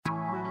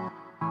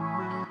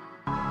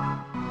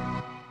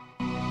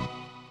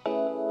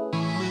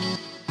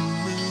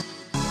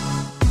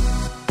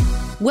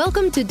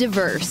Welcome to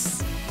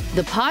Diverse,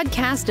 the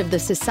podcast of the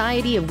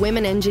Society of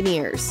Women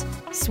Engineers.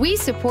 SWE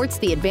supports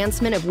the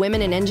advancement of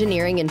women in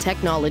engineering and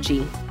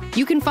technology.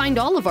 You can find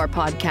all of our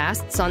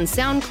podcasts on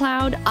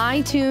SoundCloud,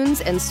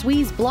 iTunes, and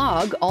SWE's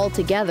blog all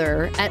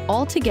together at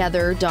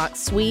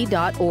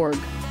alltogether.swe.org.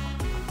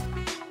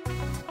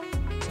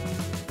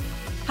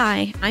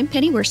 Hi, I'm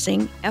Penny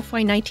Wersing,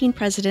 FY19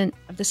 President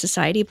of the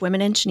Society of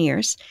Women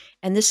Engineers,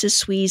 and this is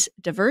SWE's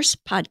Diverse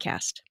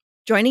Podcast.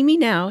 Joining me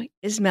now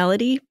is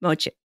Melody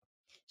Mojib.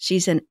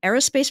 She's an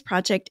aerospace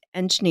project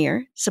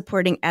engineer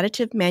supporting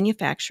additive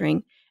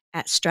manufacturing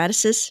at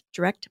Stratasys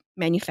Direct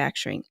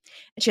Manufacturing,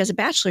 and she has a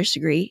bachelor's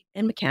degree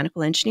in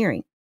mechanical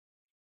engineering.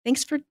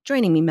 Thanks for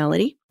joining me,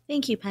 Melody.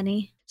 Thank you,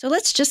 Penny. So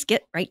let's just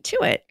get right to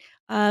it.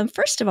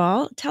 First of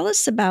all, tell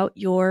us about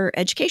your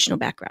educational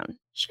background.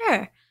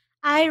 Sure.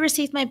 I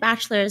received my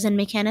bachelor's in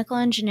mechanical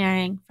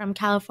engineering from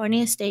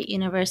California State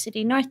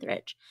University,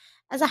 Northridge.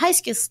 As a high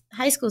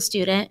school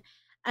student,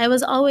 I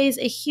was always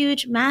a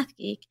huge math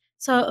geek,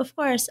 so of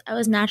course I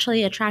was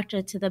naturally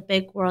attracted to the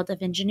big world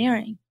of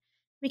engineering.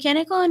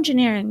 Mechanical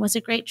engineering was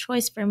a great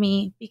choice for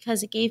me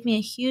because it gave me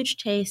a huge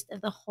taste of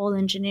the whole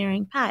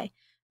engineering pie,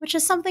 which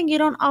is something you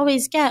don't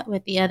always get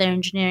with the other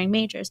engineering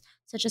majors,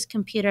 such as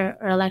computer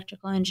or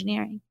electrical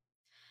engineering.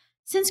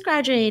 Since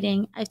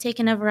graduating, I've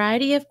taken a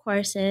variety of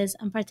courses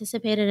and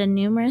participated in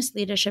numerous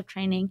leadership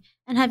training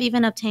and have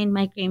even obtained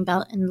my green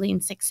belt in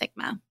Lean Six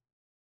Sigma.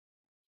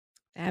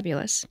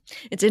 Fabulous.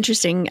 It's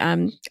interesting.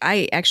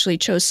 I actually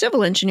chose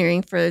civil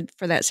engineering for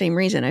that same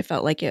reason. I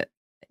felt like it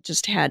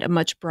just had a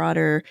much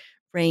broader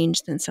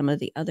range than some of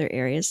the other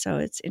areas. So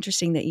it's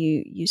interesting that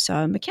you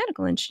saw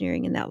mechanical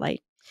engineering in that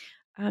light.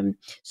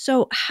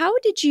 So how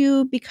did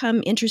you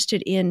become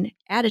interested in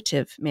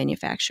additive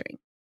manufacturing?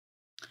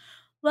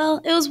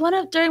 Well, it was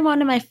during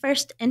one of my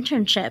first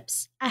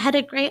internships. I had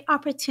a great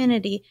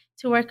opportunity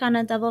to work on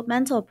a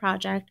developmental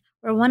project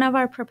where one of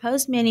our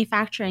proposed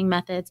manufacturing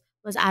methods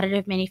was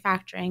additive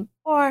manufacturing,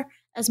 or,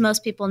 as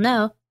most people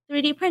know,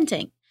 3D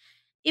printing.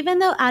 Even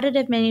though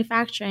additive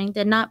manufacturing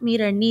did not meet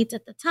our needs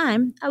at the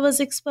time, I was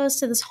exposed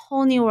to this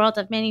whole new world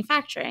of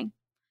manufacturing.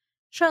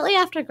 Shortly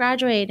after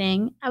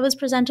graduating, I was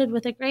presented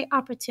with a great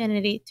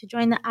opportunity to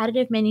join the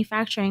additive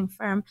manufacturing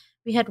firm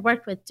we had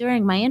worked with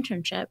during my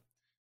internship.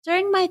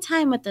 During my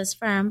time with this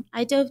firm,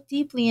 I dove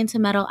deeply into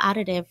metal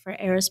additive for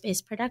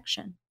aerospace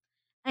production.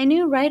 I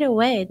knew right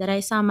away that I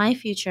saw my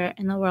future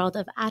in the world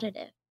of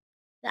additive.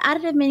 The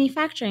additive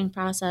manufacturing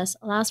process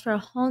allows for a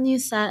whole new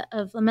set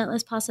of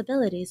limitless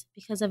possibilities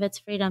because of its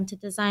freedom to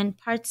design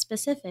parts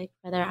specific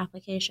for their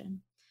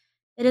application.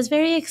 It is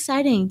very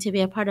exciting to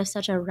be a part of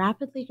such a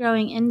rapidly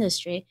growing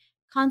industry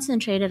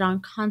concentrated on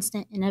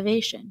constant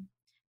innovation.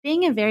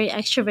 Being a very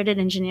extroverted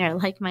engineer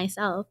like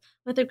myself,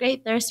 with a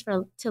great thirst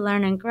to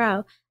learn and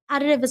grow,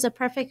 additive is a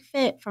perfect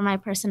fit for my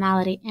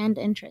personality and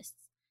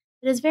interests.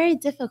 It is very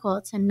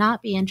difficult to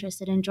not be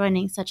interested in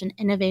joining such an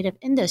innovative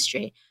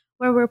industry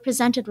where we're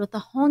presented with a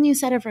whole new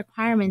set of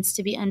requirements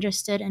to be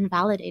understood and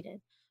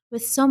validated,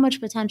 with so much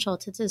potential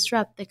to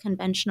disrupt the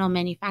conventional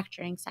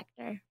manufacturing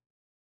sector.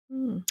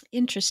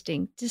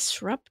 Interesting.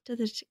 Disrupt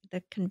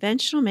the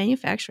conventional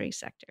manufacturing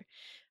sector.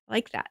 I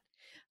like that.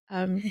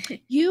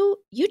 You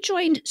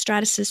joined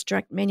Stratasys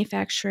Direct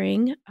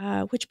Manufacturing,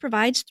 which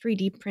provides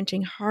 3D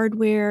printing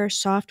hardware,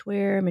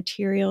 software,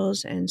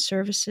 materials, and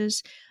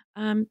services.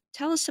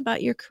 Tell us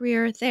about your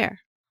career there.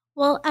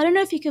 Well, I don't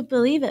know if you could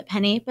believe it,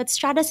 Penny, but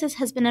Stratasys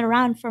has been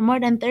around for more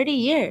than 30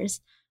 years.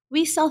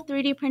 We sell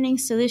 3D printing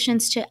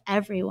solutions to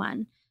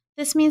everyone.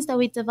 This means that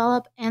we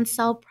develop and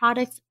sell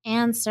products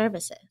and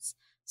services.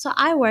 So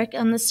I work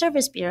on the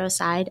service bureau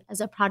side as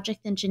a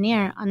project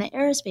engineer on the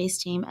aerospace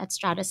team at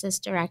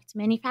Stratasys Direct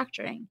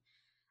Manufacturing.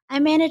 I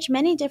manage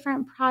many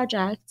different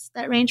projects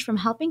that range from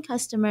helping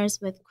customers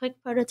with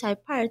quick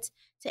prototype parts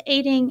to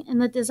aiding in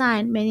the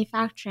design,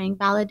 manufacturing,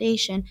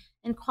 validation,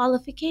 and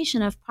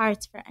qualification of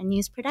parts for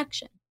end-use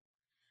production.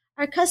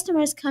 Our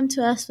customers come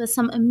to us with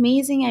some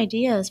amazing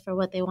ideas for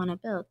what they want to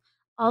build,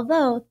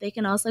 although they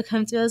can also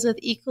come to us with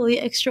equally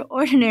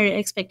extraordinary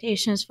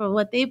expectations for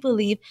what they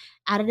believe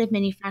additive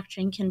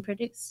manufacturing can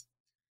produce.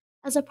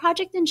 As a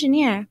project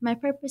engineer, my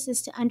purpose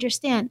is to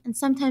understand and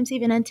sometimes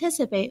even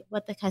anticipate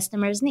what the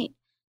customers need.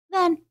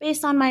 Then,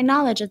 based on my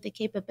knowledge of the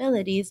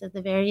capabilities of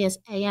the various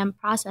AM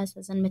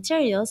processes and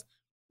materials,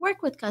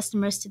 work with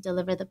customers to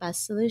deliver the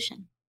best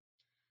solution.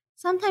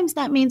 Sometimes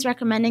that means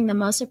recommending the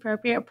most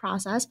appropriate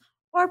process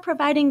or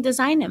providing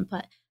design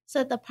input so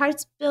that the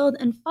parts build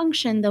and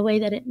function the way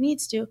that it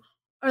needs to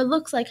or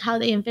looks like how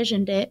they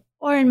envisioned it,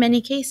 or in many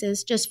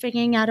cases, just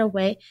figuring out a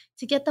way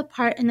to get the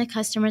part in the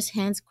customer's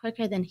hands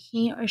quicker than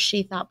he or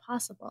she thought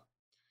possible.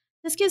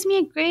 This gives me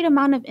a great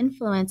amount of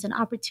influence and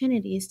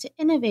opportunities to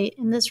innovate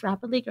in this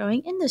rapidly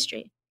growing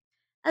industry.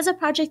 As a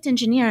project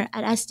engineer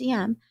at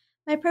SDM,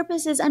 my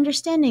purpose is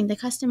understanding the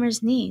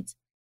customer's needs.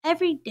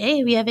 Every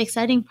day we have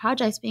exciting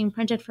projects being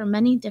printed for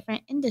many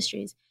different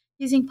industries,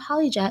 using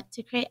PolyJet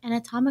to create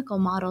anatomical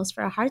models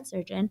for a heart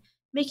surgeon,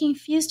 making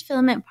fused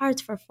filament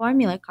parts for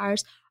formula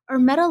cars, or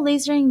metal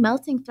lasering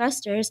melting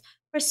thrusters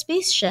for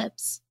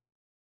spaceships.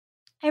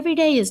 Every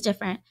day is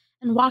different,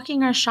 and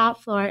walking our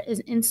shop floor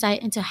is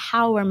insight into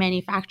how we're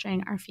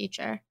manufacturing our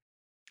future.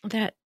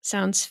 That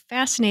sounds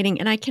fascinating.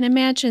 And I can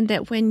imagine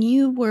that when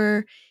you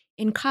were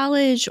in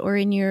college or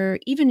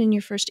even in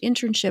your first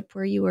internship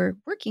where you were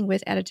working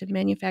with additive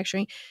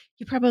manufacturing,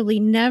 you probably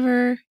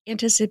never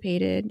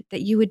anticipated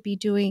that you would be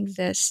doing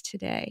this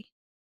today.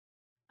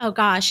 Oh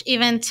gosh,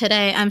 even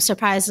today, I'm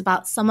surprised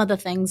about some of the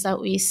things that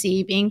we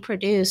see being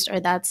produced or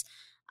that's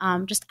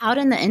just out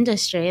in the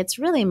industry. It's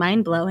really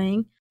mind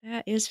blowing.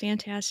 That is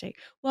fantastic.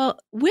 Well,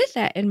 with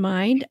that in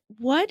mind,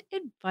 what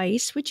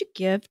advice would you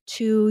give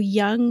to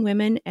young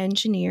women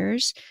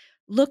engineers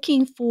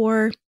looking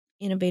for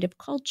innovative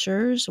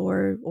cultures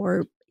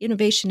or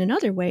innovation in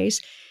other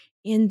ways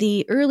in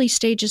the early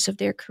stages of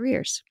their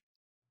careers?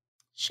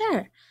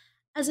 Sure.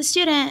 As a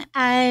student,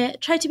 I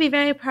tried to be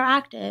very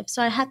proactive,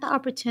 so I had the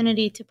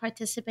opportunity to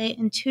participate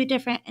in two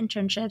different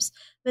internships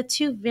with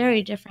two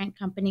very different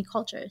company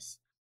cultures.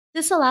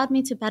 This allowed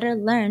me to better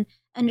learn,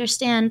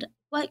 understand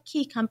what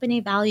key company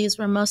values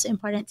were most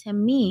important to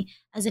me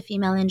as a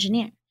female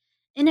engineer.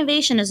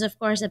 Innovation is, of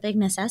course, a big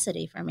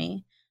necessity for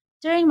me.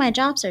 During my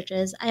job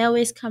searches, I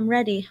always come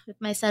ready with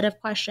my set of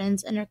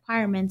questions and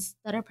requirements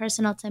that are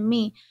personal to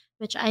me,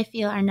 which I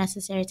feel are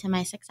necessary to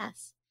my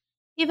success.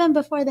 Even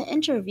before the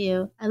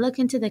interview, I look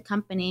into the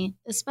company,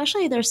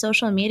 especially their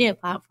social media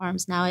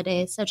platforms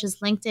nowadays, such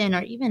as LinkedIn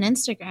or even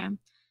Instagram.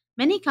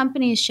 Many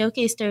companies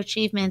showcase their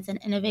achievements and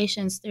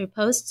innovations through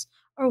posts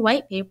or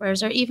white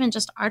papers or even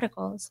just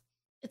articles.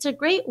 It's a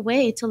great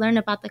way to learn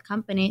about the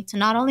company to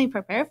not only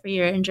prepare for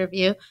your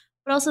interview,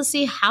 but also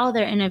see how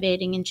they're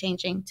innovating and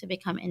changing to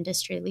become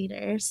industry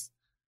leaders.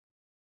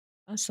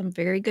 Some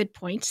very good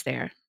points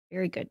there.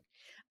 Very good.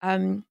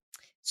 Um,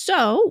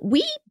 so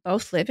we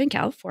both live in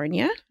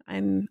California.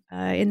 I'm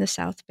in the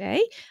South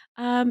Bay.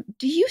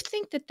 Do you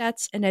think that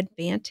that's an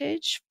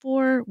advantage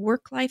for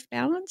work-life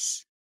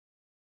balance?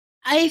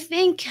 I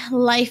think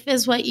life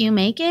is what you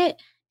make it.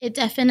 It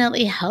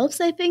definitely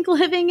helps, I think,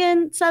 living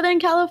in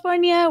Southern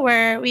California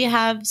where we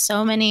have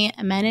so many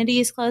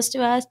amenities close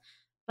to us.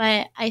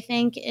 But I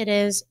think it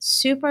is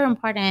super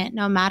important,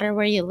 no matter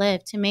where you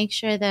live, to make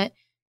sure that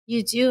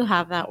you do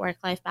have that work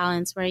life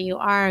balance where you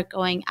are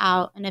going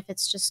out. And if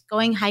it's just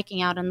going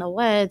hiking out in the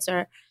woods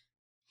or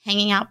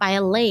hanging out by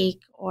a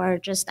lake or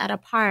just at a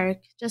park,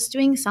 just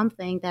doing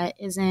something that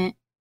isn't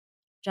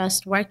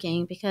just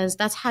working, because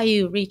that's how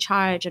you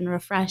recharge and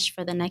refresh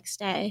for the next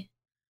day.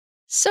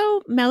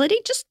 So, Melody,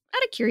 just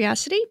out of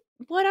curiosity,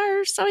 what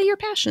are some of your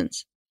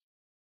passions?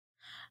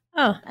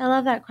 Oh, I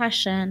love that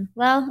question.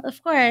 Well,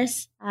 of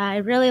course, I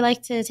really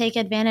like to take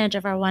advantage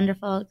of our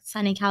wonderful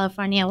sunny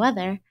California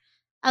weather.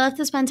 I love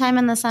to spend time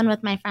in the sun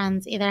with my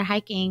friends, either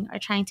hiking or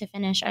trying to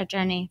finish our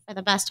journey for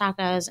the best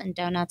tacos and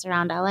donuts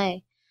around LA.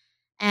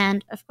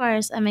 And of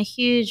course, I'm a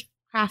huge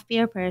craft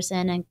beer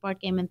person and board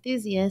game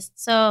enthusiast.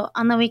 So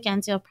on the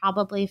weekends, you'll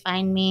probably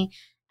find me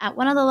at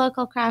one of the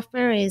local craft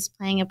breweries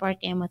playing a board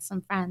game with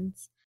some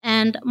friends.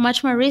 And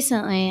much more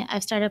recently,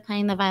 I've started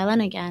playing the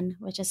violin again,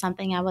 which is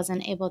something I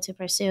wasn't able to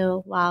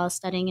pursue while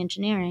studying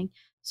engineering.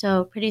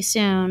 So pretty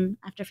soon,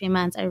 after a few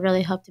months, I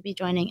really hope to be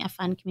joining a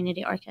fun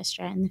community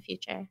orchestra in the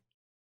future.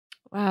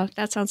 Wow,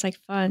 that sounds like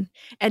fun.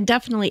 And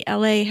definitely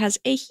LA has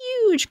a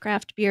huge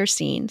craft beer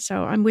scene,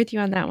 so I'm with you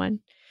on that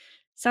one.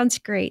 Sounds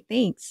great.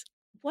 Thanks.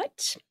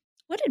 What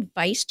what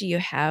advice do you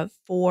have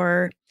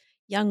for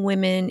young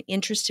women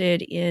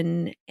interested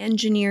in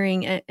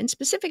engineering and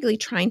specifically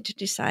trying to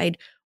decide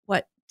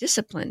what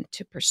discipline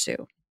to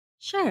pursue?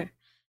 Sure.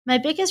 My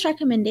biggest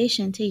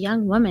recommendation to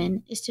young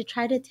women is to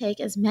try to take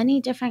as many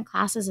different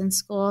classes in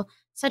school,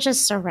 such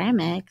as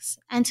ceramics,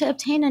 and to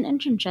obtain an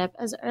internship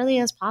as early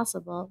as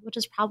possible, which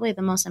is probably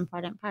the most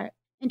important part.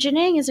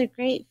 Engineering is a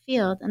great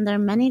field, and there are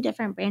many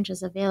different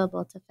branches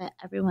available to fit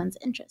everyone's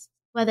interests.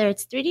 Whether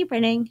it's 3D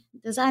printing,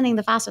 designing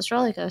the fastest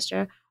roller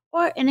coaster,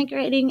 or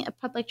integrating a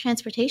public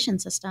transportation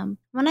system.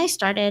 When I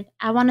started,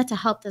 I wanted to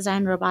help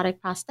design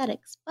robotic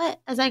prosthetics, but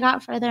as I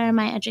got further in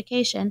my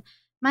education,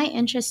 my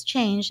interests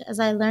changed as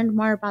I learned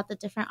more about the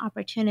different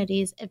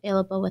opportunities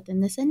available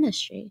within this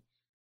industry.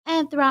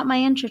 And throughout my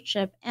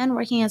internship and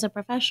working as a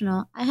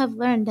professional, I have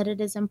learned that it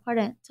is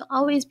important to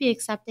always be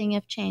accepting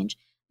of change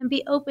and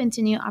be open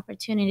to new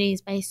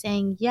opportunities by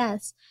saying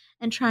yes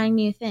and trying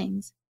new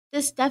things.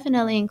 This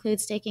definitely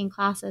includes taking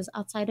classes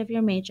outside of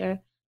your major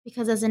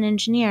because as an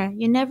engineer,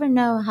 you never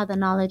know how the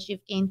knowledge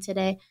you've gained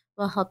today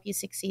will help you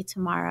succeed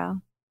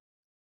tomorrow.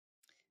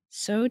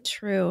 So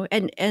true.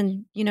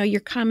 And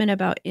your comment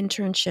about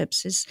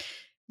internships is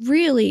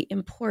really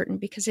important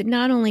because it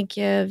not only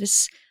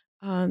gives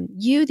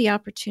you the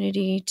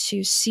opportunity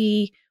to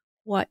see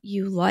what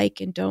you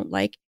like and don't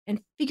like,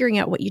 and figuring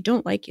out what you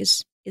don't like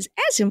is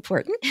as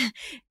important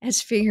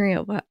as figuring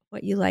out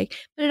what you like,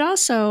 but it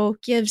also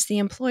gives the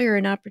employer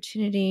an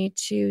opportunity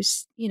to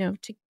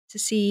to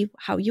see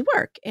how you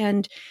work.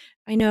 And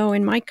I know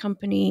in my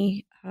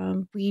company,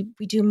 we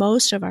do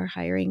most of our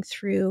hiring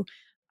through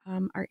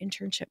our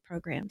internship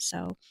program.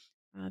 So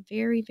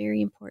very,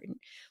 very important.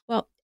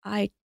 Well,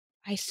 I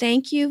I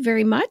thank you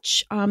very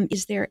much.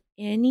 Is there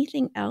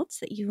anything else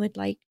that you would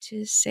like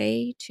to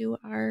say to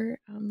our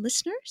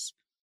listeners?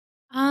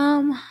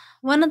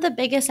 One of the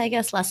biggest, I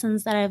guess,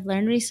 lessons that I've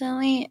learned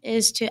recently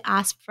is to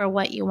ask for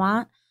what you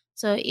want.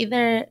 So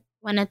either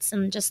when it's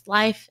in just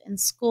life, in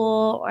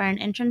school, or in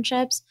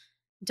internships,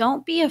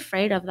 don't be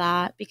afraid of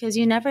that because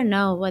you never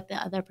know what the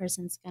other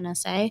person's going to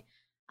say.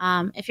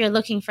 If you're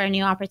looking for a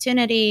new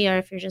opportunity or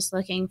if you're just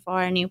looking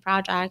for a new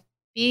project,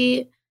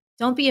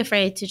 don't be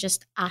afraid to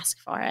just ask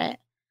for it.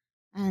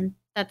 And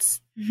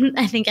that's,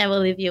 I think I will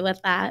leave you with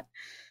that.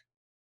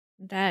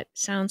 That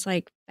sounds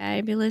like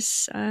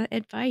fabulous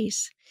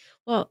advice.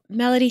 Well,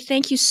 Melody,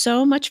 thank you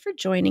so much for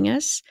joining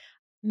us.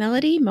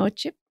 Melody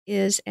Mojib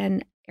is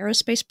an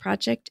aerospace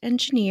project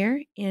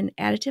engineer in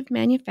additive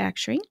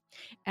manufacturing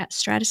at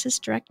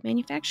Stratasys Direct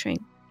Manufacturing.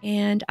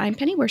 And I'm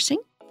Penny Wersing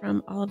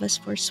from All of Us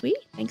for SWE.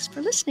 Thanks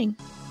for listening.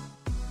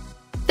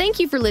 Thank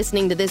you for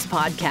listening to this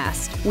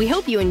podcast. We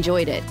hope you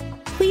enjoyed it.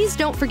 Please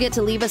don't forget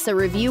to leave us a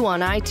review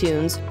on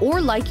iTunes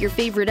or like your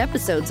favorite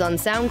episodes on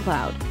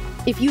SoundCloud.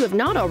 If you have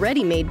not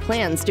already made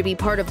plans to be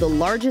part of the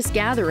largest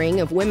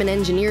gathering of women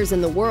engineers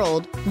in the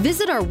world,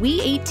 visit our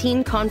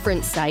We18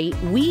 conference site,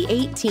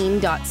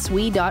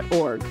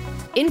 we18.swe.org.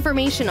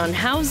 Information on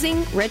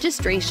housing,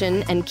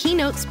 registration, and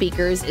keynote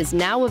speakers is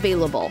now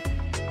available.